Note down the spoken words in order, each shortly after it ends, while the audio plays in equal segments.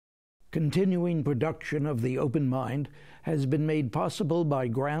Continuing production of The Open Mind has been made possible by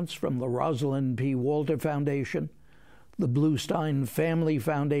grants from the Rosalind P. Walter Foundation, the Bluestein Family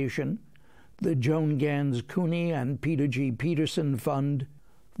Foundation, the Joan Gans CUNY and Peter G. Peterson Fund,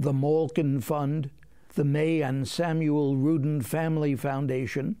 the Malkin Fund, the May and Samuel Rudin Family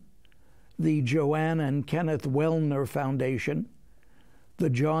Foundation, the Joanne and Kenneth Wellner Foundation, the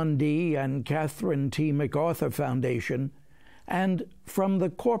John D. and Catherine T. MacArthur Foundation, and from the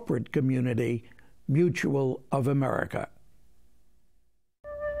corporate community, Mutual of America.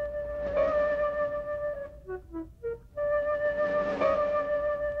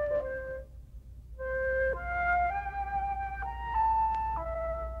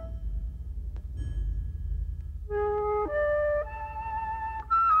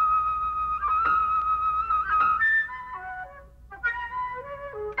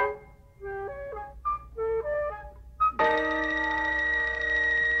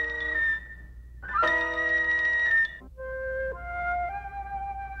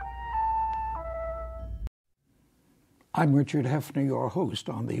 I'm Richard Heffner, your host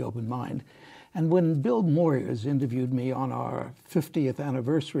on The Open Mind. And when Bill Moyers interviewed me on our 50th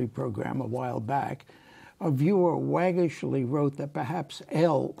anniversary program a while back, a viewer waggishly wrote that perhaps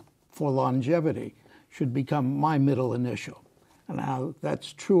L for longevity should become my middle initial. And now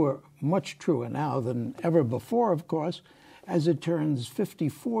that's truer, much truer now than ever before, of course, as it turns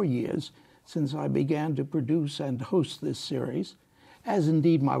 54 years since I began to produce and host this series, as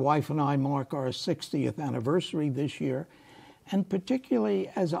indeed my wife and I mark our 60th anniversary this year, and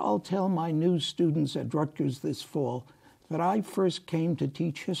particularly as I'll tell my new students at Rutgers this fall that I first came to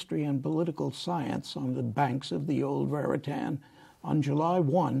teach history and political science on the banks of the old Raritan on July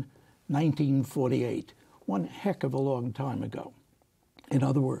 1, 1948, one heck of a long time ago. In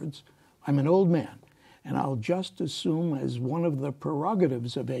other words, I'm an old man, and I'll just assume as one of the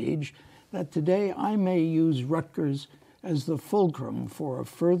prerogatives of age that today I may use Rutgers as the fulcrum for a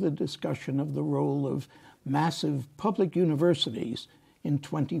further discussion of the role of massive public universities in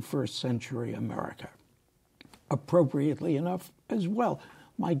 21st century America. Appropriately enough as well,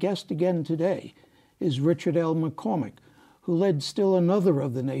 my guest again today is Richard L. McCormick, who led still another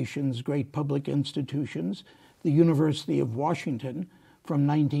of the nation's great public institutions, the University of Washington, from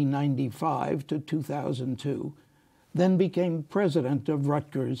 1995 to 2002, then became president of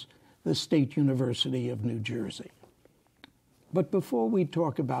Rutgers, the State University of New Jersey. But before we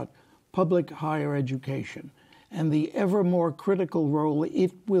talk about public higher education and the ever more critical role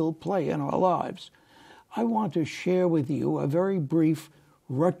it will play in our lives, I want to share with you a very brief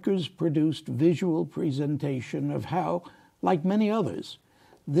Rutgers-produced visual presentation of how, like many others,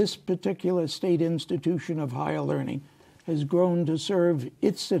 this particular state institution of higher learning has grown to serve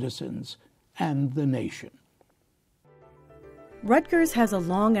its citizens and the nation. Rutgers has a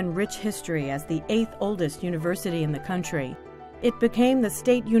long and rich history as the 8th oldest university in the country. It became the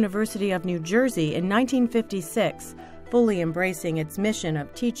State University of New Jersey in 1956, fully embracing its mission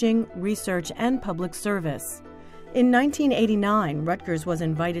of teaching, research, and public service. In 1989, Rutgers was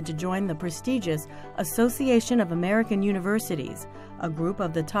invited to join the prestigious Association of American Universities, a group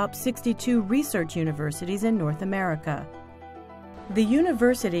of the top 62 research universities in North America. The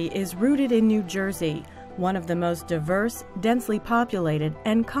university is rooted in New Jersey, one of the most diverse, densely populated,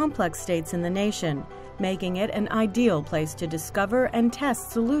 and complex states in the nation, making it an ideal place to discover and test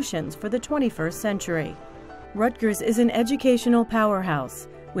solutions for the 21st century. Rutgers is an educational powerhouse.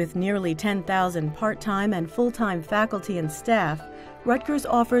 With nearly 10,000 part-time and full-time faculty and staff, Rutgers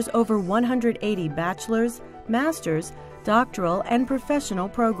offers over 180 bachelor's, master's, doctoral, and professional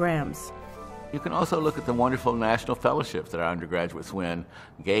programs. You can also look at the wonderful national fellowships that our undergraduates win.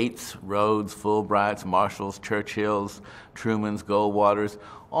 Gates, Rhodes, Fulbrights, Marshalls, Churchills, Trumans, Goldwaters.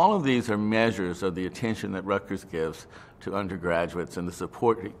 All of these are measures of the attention that Rutgers gives to undergraduates and the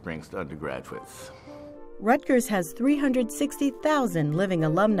support it brings to undergraduates. Rutgers has 360,000 living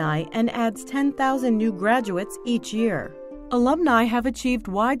alumni and adds 10,000 new graduates each year. Alumni have achieved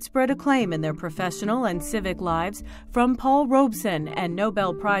widespread acclaim in their professional and civic lives, from Paul Robeson and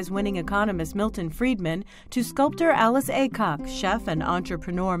Nobel Prize-winning economist Milton Friedman to sculptor Alice Aycock, chef and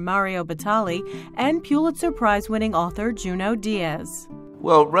entrepreneur Mario Batali, and Pulitzer Prize-winning author Junot Diaz.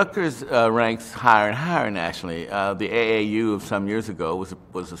 Well, Rutgers ranks higher and higher nationally. The AAU of some years ago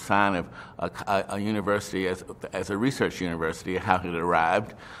was a sign of a university as a research university, how it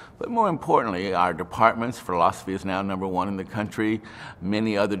arrived. But more importantly, our departments, philosophy is now #1 in the country,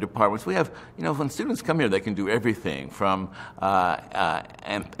 many other departments. We have, when students come here, they can do everything from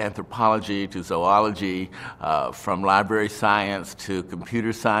anthropology to zoology, from library science to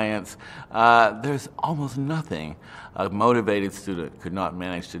computer science. There's almost nothing a motivated student could not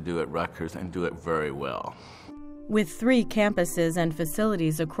manage to do at Rutgers and do it very well. With 3 campuses and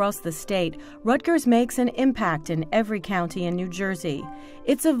facilities across the state, Rutgers makes an impact in every county in New Jersey.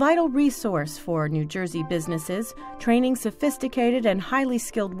 It's a vital resource for New Jersey businesses, training sophisticated and highly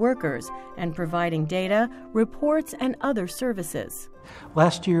skilled workers and providing data, reports, and other services.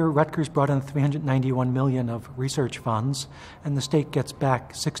 Last year, Rutgers brought in $391 million of research funds, and the state gets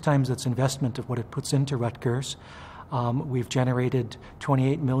back 6 times its investment of what it puts into Rutgers. We've generated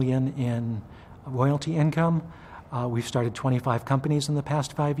 $28 million in royalty income. We've started 25 companies in the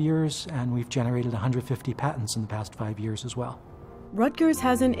past 5 years, and we've generated 150 patents in the past 5 years as well. Rutgers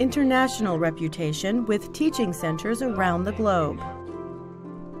has an international reputation with teaching centers around the globe.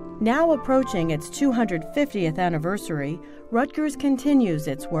 Now approaching its 250th anniversary, Rutgers continues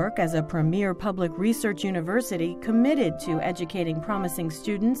its work as a premier public research university committed to educating promising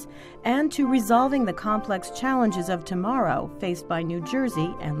students and to resolving the complex challenges of tomorrow faced by New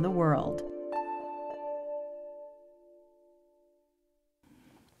Jersey and the world.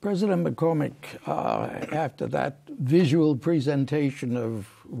 President McCormick, after that visual presentation of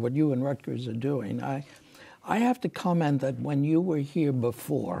what you and Rutgers are doing, I have to comment that when you were here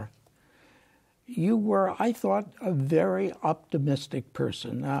before, you were, I thought, a very optimistic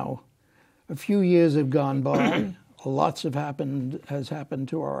person. Now, a few years have gone by. Lots has happened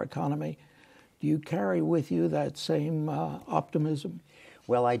to our economy. Do you carry with you that same optimism?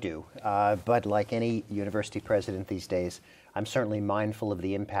 Well, I do. But like any university president these days, I'm certainly mindful of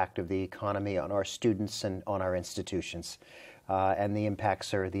the impact of the economy on our students and on our institutions. And the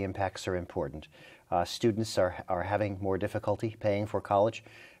impacts are important. Students are having more difficulty paying for college.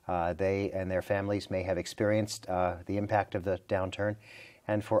 They and their families may have experienced the impact of the downturn.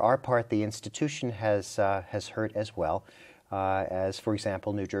 And for our part, the institution has hurt as well. As, for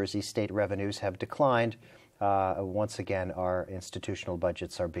example, New Jersey state revenues have declined. Once again, our institutional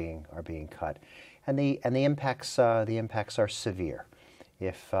budgets are being cut, and the impacts are severe.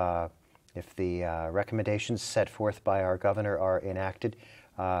 If the recommendations set forth by our governor are enacted,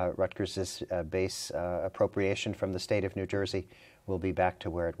 Rutgers's base appropriation from the state of New Jersey will be back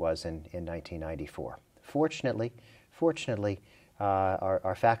to where it was in 1994. Fortunately,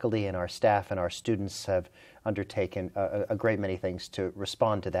 our faculty and our staff and our students have undertaken a great many things to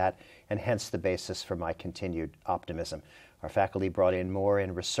respond to that, and hence the basis for my continued optimism. Our faculty brought in more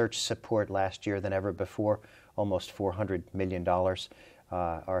in research support last year than ever before, almost $400 million.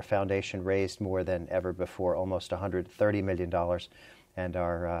 Our foundation raised more than ever before, almost $130 million, and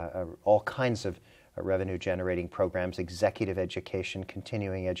our all kinds of revenue-generating programs, executive education,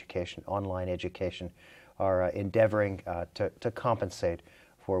 continuing education, online education, are endeavoring to compensate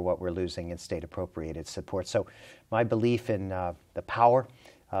for what we're losing in state-appropriated support. So my belief in the power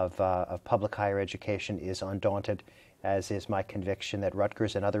of public higher education is undaunted, as is my conviction that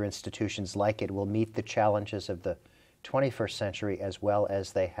Rutgers and other institutions like it will meet the challenges of the 21st century as well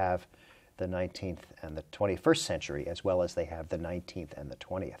as they have the 19th and the 21st century, as well as they have the 19th and the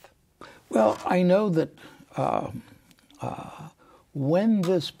 20th. Well, I know that when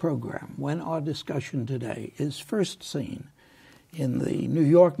this program, when our discussion today is first seen in the New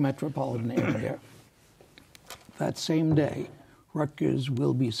York metropolitan area, that same day, Rutgers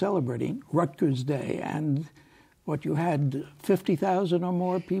will be celebrating Rutgers Day. And what, you had 50,000 or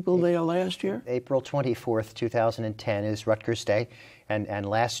more people there last year? April 24th, 2010 is Rutgers Day. And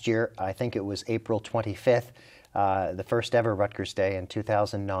last year, I think it was April 25th, the first ever Rutgers Day in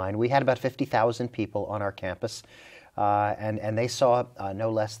 2009. We had about 50,000 people on our campus. And they saw no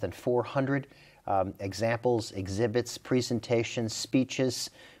less than 400 examples, exhibits, presentations, speeches,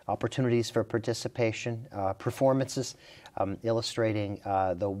 opportunities for participation, performances, illustrating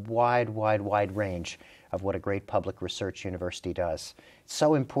the wide range of what a great public research university does. It's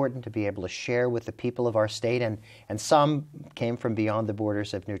so important to be able to share with the people of our state, and some came from beyond the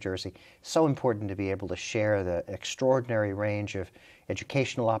borders of New Jersey. So important to be able to share the extraordinary range of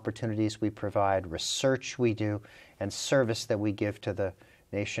educational opportunities we provide, research we do, and service that we give to the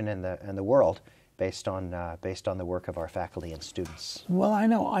nation and the world based on the work of our faculty and students. Well, I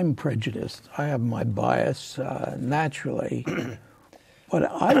know I'm prejudiced. I have my bias naturally. But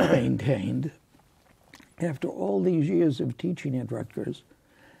I've maintained, after all these years of teaching at Rutgers,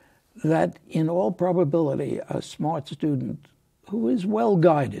 that in all probability a smart student who is well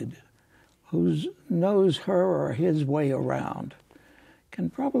guided, who knows her or his way around, can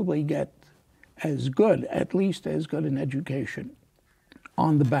probably get as good, at least as good an education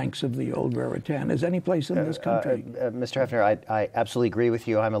on the banks of the old Raritan as any place in this country. Mr. Heffner, I absolutely agree with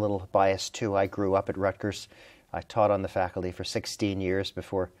you. I'm a little biased too. I grew up at Rutgers. I taught on the faculty for 16 years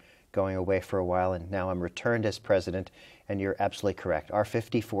before going away for a while, and now I'm returned as president, and you're absolutely correct. Our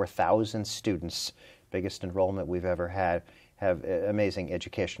 54,000 students, biggest enrollment we've ever had, have amazing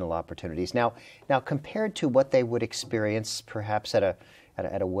educational opportunities. Now compared to what they would experience perhaps at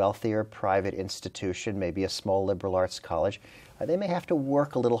a wealthier private institution, maybe a small liberal arts college, they may have to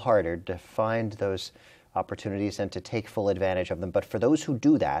work a little harder to find those opportunities and to take full advantage of them. But for those who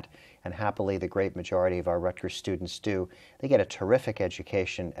do that, and happily the great majority of our Rutgers students do, they get a terrific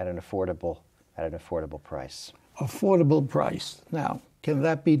education at an affordable price. Affordable price. Now, can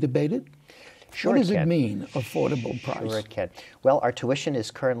that be debated? Sure, what does it mean, affordable price? Sure it can. Well, our tuition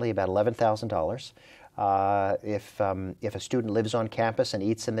is currently about $11,000. If a student lives on campus and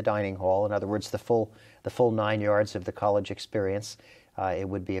eats in the dining hall, in other words, the full 9 yards of the college experience, it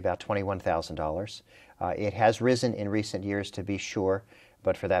would be about $21,000. It has risen in recent years, to be sure,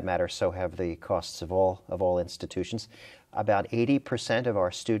 but for that matter, so have the costs of all institutions. About 80% of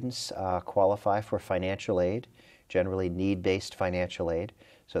our students qualify for financial aid, generally need-based financial aid.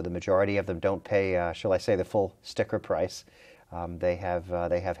 So the majority of them don't pay, shall I say, the full sticker price. They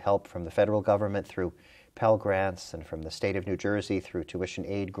have help from the federal government through Pell Grants, and from the state of New Jersey through tuition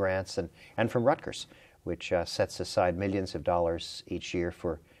aid grants, and from Rutgers, which sets aside millions of dollars each year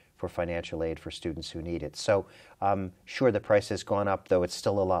for financial aid for students who need it. So sure, the price has gone up, though it's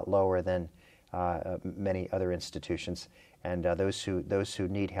still a lot lower than many other institutions. And those who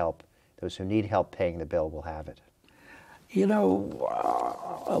need help paying the bill will have it. You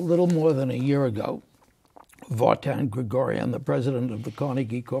know, a little more than a year ago, Vartan Gregorian, the president of the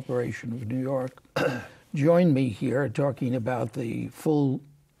Carnegie Corporation of New York, joined me here talking about the full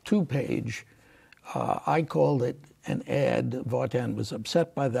 2-page, I called it an ad. Vartan was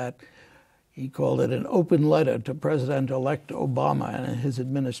upset by that. He called it an open letter to President-elect Obama and his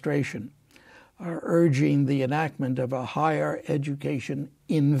administration, urging the enactment of a Higher Education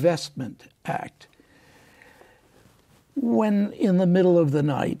Investment Act. When in the middle of the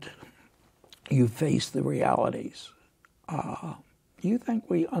night you face the realities, do you think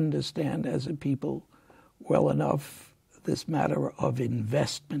we understand as a people well enough this matter of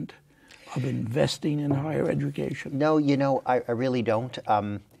investment, of investing in higher education? No, you know, I really don't.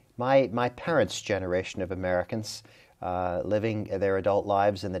 My parents' generation of Americans living their adult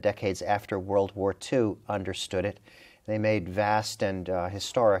lives in the decades after World War II understood it. They made vast and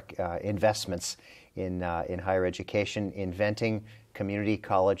historic investments in higher education, inventing community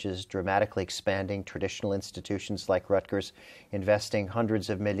colleges, dramatically expanding traditional institutions like Rutgers, investing hundreds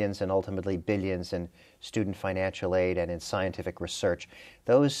of millions and ultimately billions in student financial aid and in scientific research.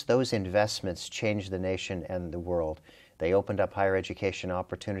 Those investments changed the nation and the world. They opened up higher education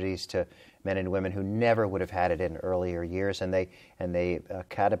opportunities to men and women who never would have had it in earlier years, and they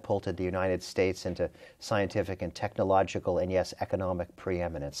catapulted the United States into scientific and technological and, yes, economic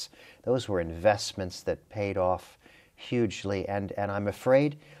preeminence. Those were investments that paid off hugely, and I'm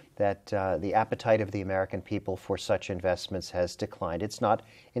afraid that the appetite of the American people for such investments has declined. It's not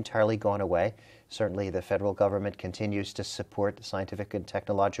entirely gone away. Certainly the federal government continues to support scientific and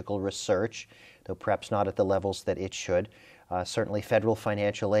technological research, though perhaps not at the levels that it should. Certainly federal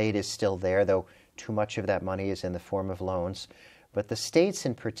financial aid is still there, though too much of that money is in the form of loans. But the states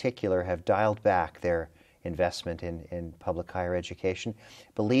in particular have dialed back their investment in public higher education,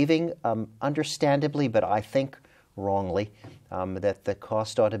 believing, understandably, but I think wrongly, that the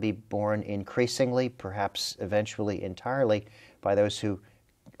cost ought to be borne increasingly, perhaps eventually entirely, by those who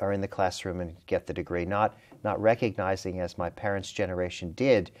are in the classroom and get the degree, not recognizing, as my parents' generation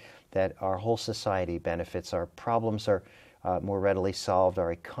did, that our whole society benefits, our problems are more readily solved,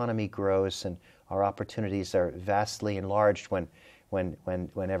 our economy grows, and our opportunities are vastly enlarged when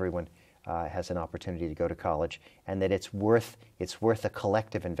everyone has an opportunity to go to college, and that it's worth a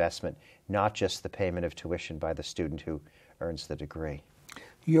collective investment, not just the payment of tuition by the student who earns the degree.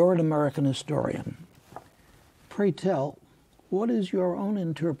 You're an American historian. Pray tell, what is your own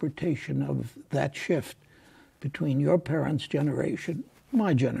interpretation of that shift between your parents' generation,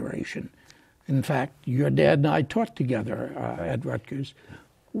 my generation? In fact, your dad and I taught together at Rutgers.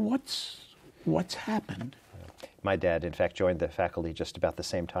 What's happened? My dad, in fact, joined the faculty just about the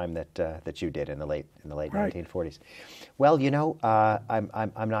same time that you did in the late Right. 1940s. Well, you know,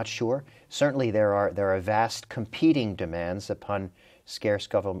 I'm not sure. Certainly, there are vast competing demands upon scarce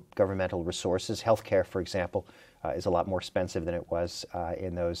governmental resources. Healthcare, for example, is a lot more expensive than it was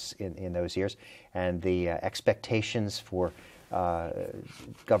in those years, and the expectations for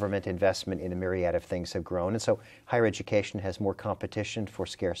government investment in a myriad of things have grown, and so higher education has more competition for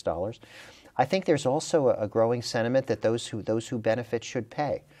scarce dollars. I think there's also a growing sentiment that those who benefit should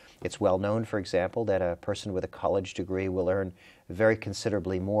pay. It's well known, for example, that a person with a college degree will earn very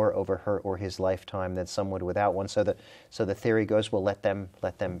considerably more over her or his lifetime than someone without one. So the theory goes, well, let them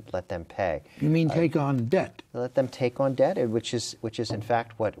pay. You mean take on debt? Let them take on debt, which is in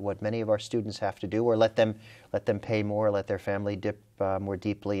fact what many of our students have to do, or let them pay more, let their family dip more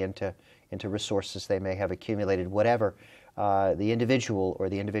deeply into resources they may have accumulated. Whatever the individual or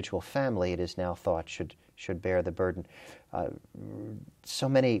the individual family, it is now thought, should bear the burden. So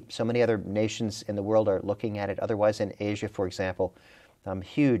many other nations in the world are looking at it. Otherwise, in Asia, for example,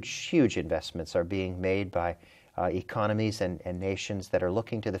 huge investments are being made by economies and nations that are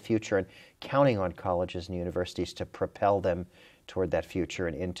looking to the future and counting on colleges and universities to propel them toward that future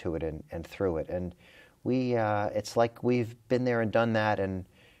and into it and through it. And it's like we've been there and done that and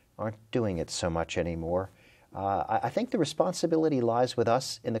aren't doing it so much anymore. I think the responsibility lies with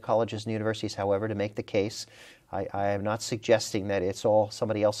us in the colleges and universities, however, to make the case. I am not suggesting that it's all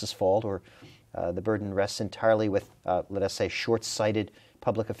somebody else's fault or the burden rests entirely with, let us say, short-sighted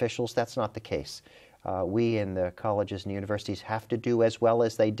public officials. That's not the case. We in the colleges and universities have to do as well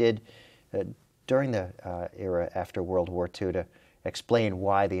as they did during the era after World War II to explain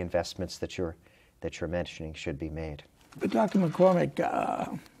why the investments that you're mentioning should be made. But Dr. McCormick,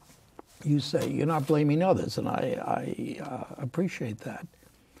 you say you're not blaming others, and I appreciate that.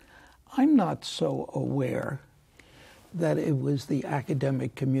 I'm not so aware that it was the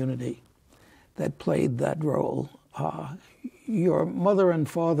academic community that played that role. Your mother and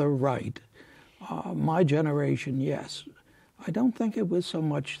father, right. My generation, yes. I don't think it was so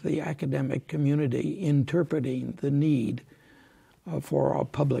much the academic community interpreting the need for our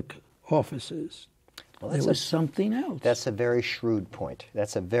public offices. Well, there was something else. That's a very shrewd point.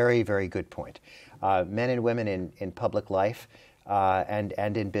 That's a very, very good point. Men and women in public life and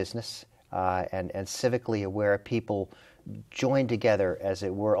in business and civically aware people joined together, as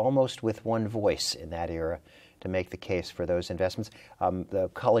it were, almost with one voice in that era to make the case for those investments. The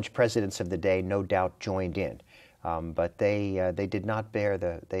college presidents of the day no doubt joined in, but they did not bear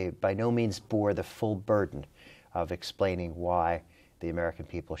they by no means bore the full burden of explaining why the American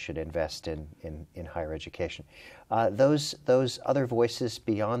people should invest in higher education. Those other voices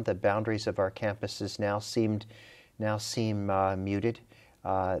beyond the boundaries of our campuses now seem muted.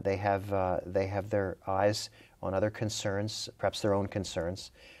 They have their eyes on other concerns, perhaps their own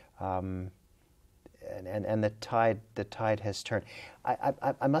concerns, and the tide has turned.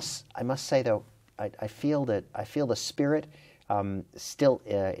 I must say though, I feel the spirit still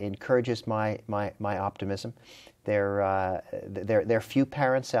encourages my optimism. There are few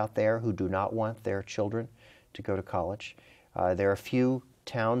parents out there who do not want their children to go to college. There are few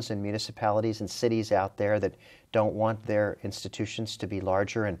towns and municipalities and cities out there that don't want their institutions to be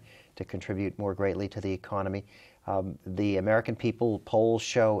larger and to contribute more greatly to the economy. The American people, polls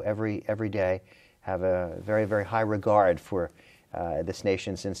show every day, have a very, very high regard for this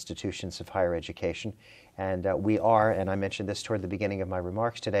nation's institutions of higher education. And we are, and I mentioned this toward the beginning of my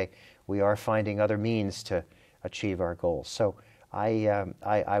remarks today, we are finding other means to achieve our goals. So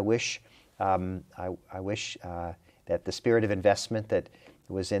I wish that the spirit of investment that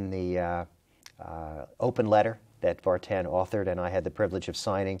was in the open letter that Vartan authored and I had the privilege of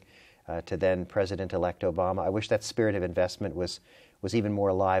signing to then President-elect Obama, I wish that spirit of investment was even more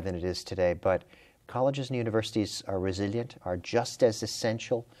alive than it is today. But colleges and universities are resilient, are just as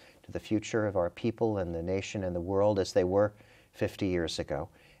essential to the future of our people and the nation and the world as they were 50 years ago.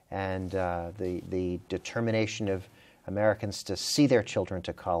 And the determination of Americans to see their children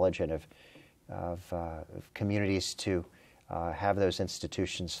to college and of communities to have those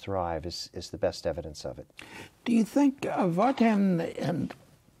institutions thrive is the best evidence of it. Do you think Vartan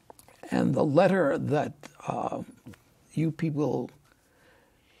and the letter that you people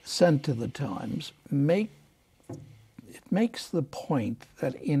sent to the Times makes the point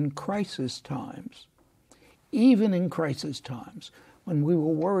that in crisis times, even in crisis times, when we were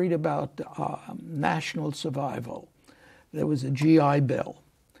worried about national survival, there was a GI Bill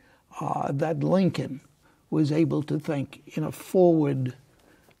that Lincoln was able to think in a forward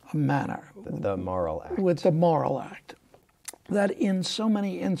manner. The Morrill Act. With the Morrill Act. That in so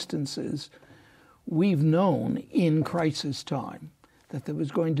many instances, we've known in crisis time that there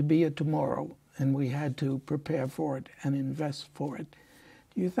was going to be a tomorrow and we had to prepare for it and invest for it.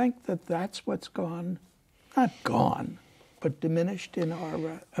 Do you think that that's what's gone? Not gone, but diminished in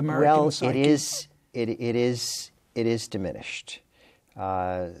our American psyche? Well, it is diminished.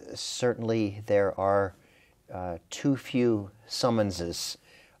 Certainly there are too few summonses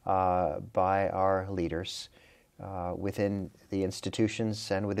by our leaders within the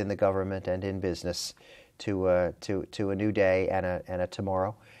institutions and within the government and in business to a new day and a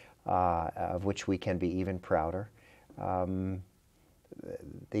tomorrow of which we can be even prouder.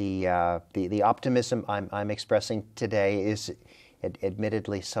 The optimism I'm expressing today is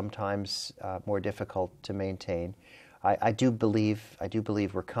admittedly sometimes more difficult to maintain. I do believe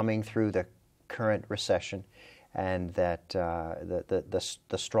we're coming through the current recession, and that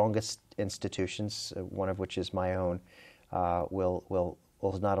the strongest institutions, one of which is my own, will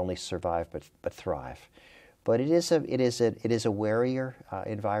not only survive but thrive. But it is a warier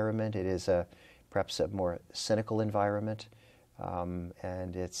environment. It is perhaps a more cynical environment,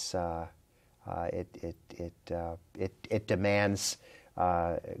 and it demands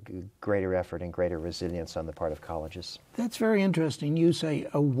greater effort and greater resilience on the part of colleges. That's very interesting. You say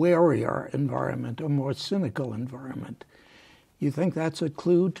a warier environment, a more cynical environment. You think that's a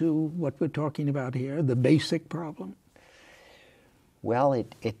clue to what we're talking about here, the basic problem? Well,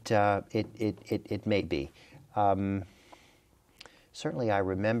 it may be. Certainly, I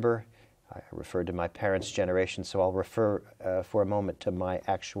referred to my parents' generation, so I'll refer for a moment to my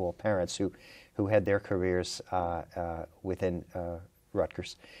actual parents who had their careers within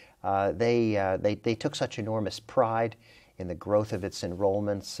Rutgers. They took such enormous pride in the growth of its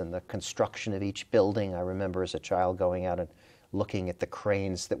enrollments and the construction of each building. I remember as a child going out and looking at the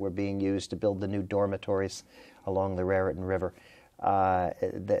cranes that were being used to build the new dormitories along the Raritan River.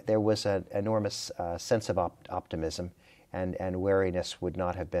 There was an enormous sense of optimism, and wariness would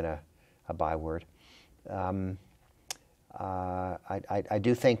not have been a byword. I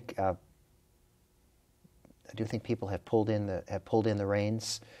do think people have pulled in the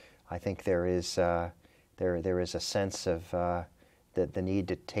reins. I think there is a sense of the need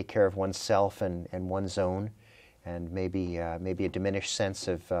to take care of oneself and one's own, and maybe a diminished sense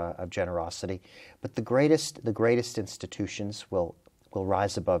of generosity. But the greatest institutions will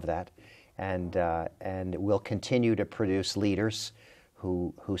rise above that, and will continue to produce leaders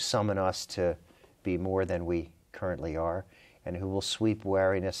who summon us to be more than we currently are, and who will sweep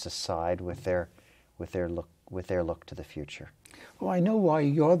wariness aside with their look to the future. Well, I know why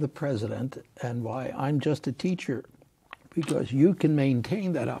you're the president and why I'm just a teacher, because you can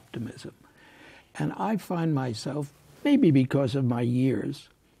maintain that optimism. And I find myself, maybe because of my years,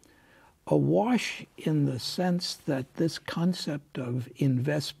 awash in the sense that this concept of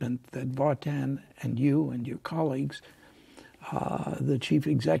investment that Vartan and you and your colleagues, the chief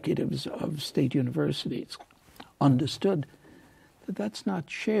executives of state universities, understood, that's not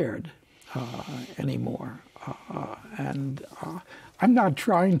shared anymore. And I'm not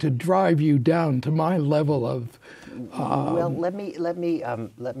trying to drive you down to my level of. Well, let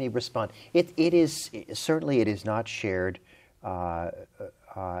me respond. It is not shared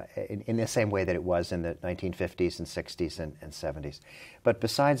in the same way that it was in the 1950s and 60s and 70s. But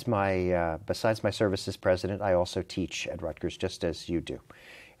besides my service as president, I also teach at Rutgers, just as you do.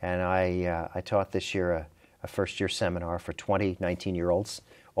 And I taught this year a first-year seminar for 20 19-year-olds,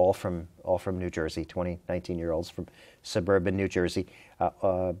 all from New Jersey, 20 19-year-olds from suburban New Jersey,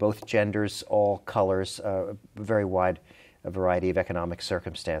 both genders, all colors, very wide a variety of economic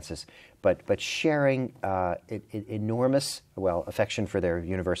circumstances, but sharing enormous, affection for their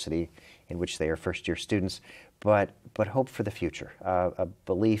university in which they are first-year students, but hope for the future, a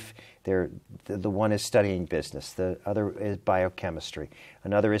belief the one is studying business, the other is biochemistry,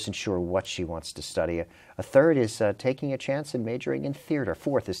 another isn't sure what she wants to study, a third is taking a chance in majoring in theater,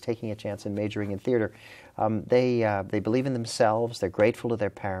 fourth is taking a chance in majoring in theater. They believe in themselves, they're grateful to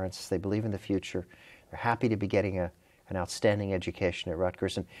their parents, they believe in the future, they're happy to be getting an outstanding education at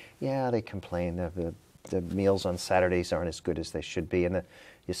Rutgers, and they complain that the meals on Saturdays aren't as good as they should be, and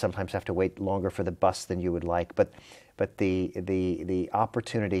you sometimes have to wait longer for the bus than you would like. But the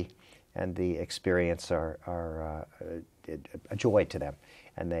opportunity and the experience are a joy to them,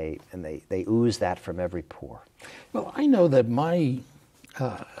 and they ooze that from every pore. Well, I know that my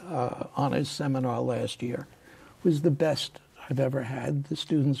honors seminar last year was the best I've ever had. The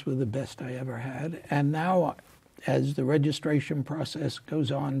students were the best I ever had, and now, as the registration process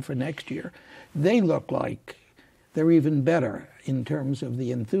goes on for next year, they look like they're even better in terms of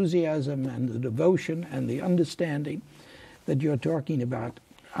the enthusiasm and the devotion and the understanding that you're talking about.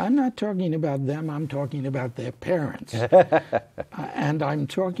 I'm not talking about them, I'm talking about their parents. And I'm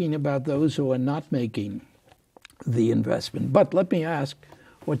talking about those who are not making the investment. But let me ask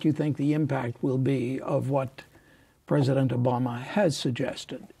what you think the impact will be of what President Obama has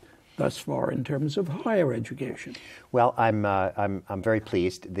suggested thus far in terms of higher education. Well, I'm very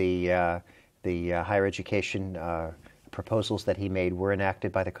pleased. The higher education proposals that he made were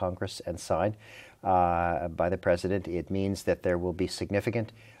enacted by the Congress and signed by the President. It means that there will be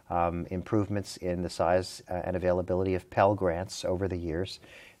significant improvements in the size and availability of Pell Grants over the years,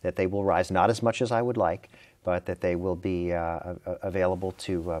 that they will rise not as much as I would like, but that they will be available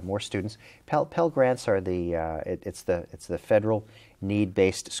to more students. Pell Grants are it's the federal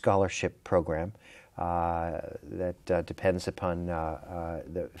need-based scholarship program that depends upon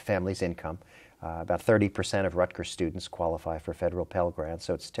the family's income. About 30% of Rutgers students qualify for federal Pell Grants,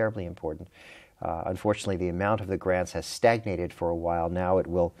 so it's terribly important. Unfortunately, the amount of the grants has stagnated for a while. Now it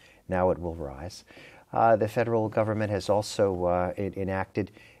will rise. The federal government has also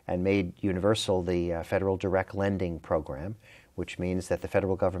enacted and made universal the federal direct lending program, which means that the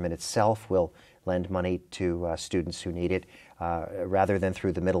federal government itself will lend money to students who need it rather than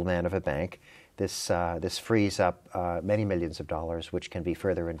through the middleman of a bank. This frees up many millions of dollars, which can be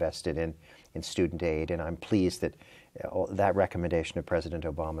further invested in student aid, and I'm pleased that that recommendation of President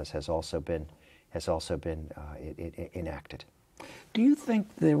Obama's has also been enacted. Do you think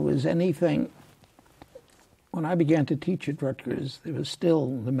there was anything, when I began to teach at Rutgers, there was still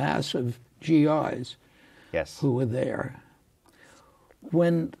the mass of GIs who were there.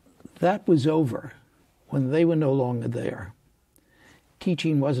 When that was over, when they were no longer there,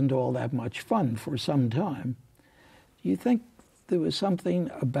 teaching wasn't all that much fun for some time. Do you think there was something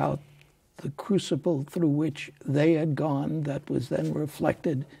about the crucible through which they had gone that was then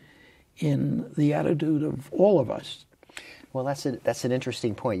reflected in the attitude of all of us? Well, that's an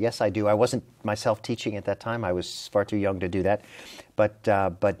interesting point. Yes, I do. I wasn't myself teaching at that time. I was far too young to do that.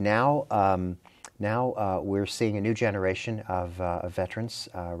 But now we're seeing a new generation of veterans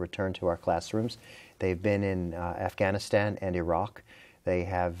return to our classrooms. They've been in Afghanistan and Iraq. They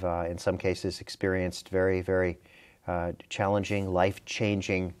have, in some cases, experienced very, very challenging,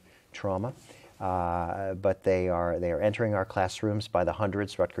 life-changing trauma. But they are entering our classrooms by the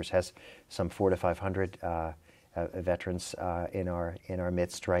hundreds. Rutgers has some 400 to 500 veterans in our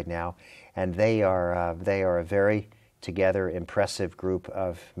midst right now, and they are a very together, impressive group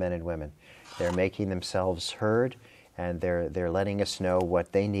of men and women. They're making themselves heard, and they're letting us know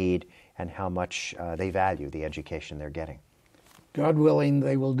what they need and how much they value the education they're getting. God willing,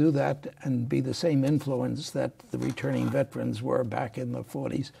 they will do that and be the same influence that the returning veterans were back in the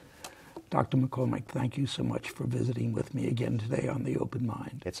 40s. Dr. McCormick, thank you so much for visiting with me again today on The Open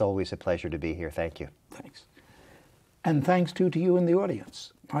Mind. It's always a pleasure to be here. Thank you. Thanks. And thanks too to you in the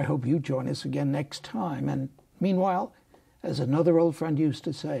audience. I hope you join us again next time. And meanwhile, as another old friend used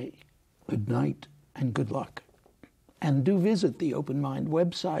to say, good night and good luck. And do visit the Open Mind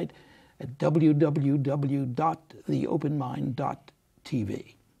website at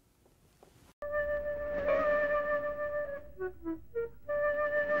www.theopenmind.tv.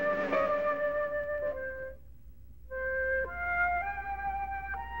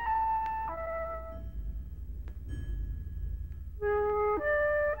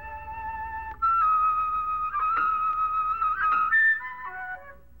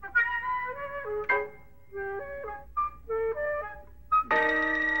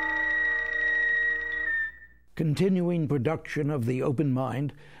 Continuing production of The Open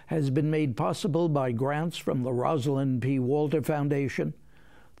Mind has been made possible by grants from the Rosalind P. Walter Foundation,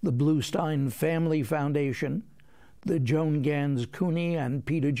 the Bluestein Family Foundation, the Joan Gans CUNY and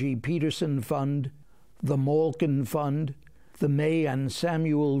Peter G. Peterson Fund, the Malkin Fund, the May and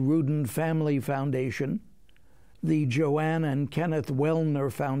Samuel Rudin Family Foundation, the Joanne and Kenneth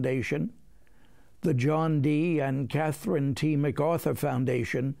Wellner Foundation, the John D. and Catherine T. MacArthur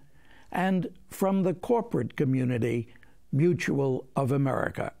Foundation, and from the corporate community, Mutual of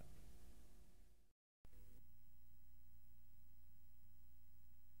America.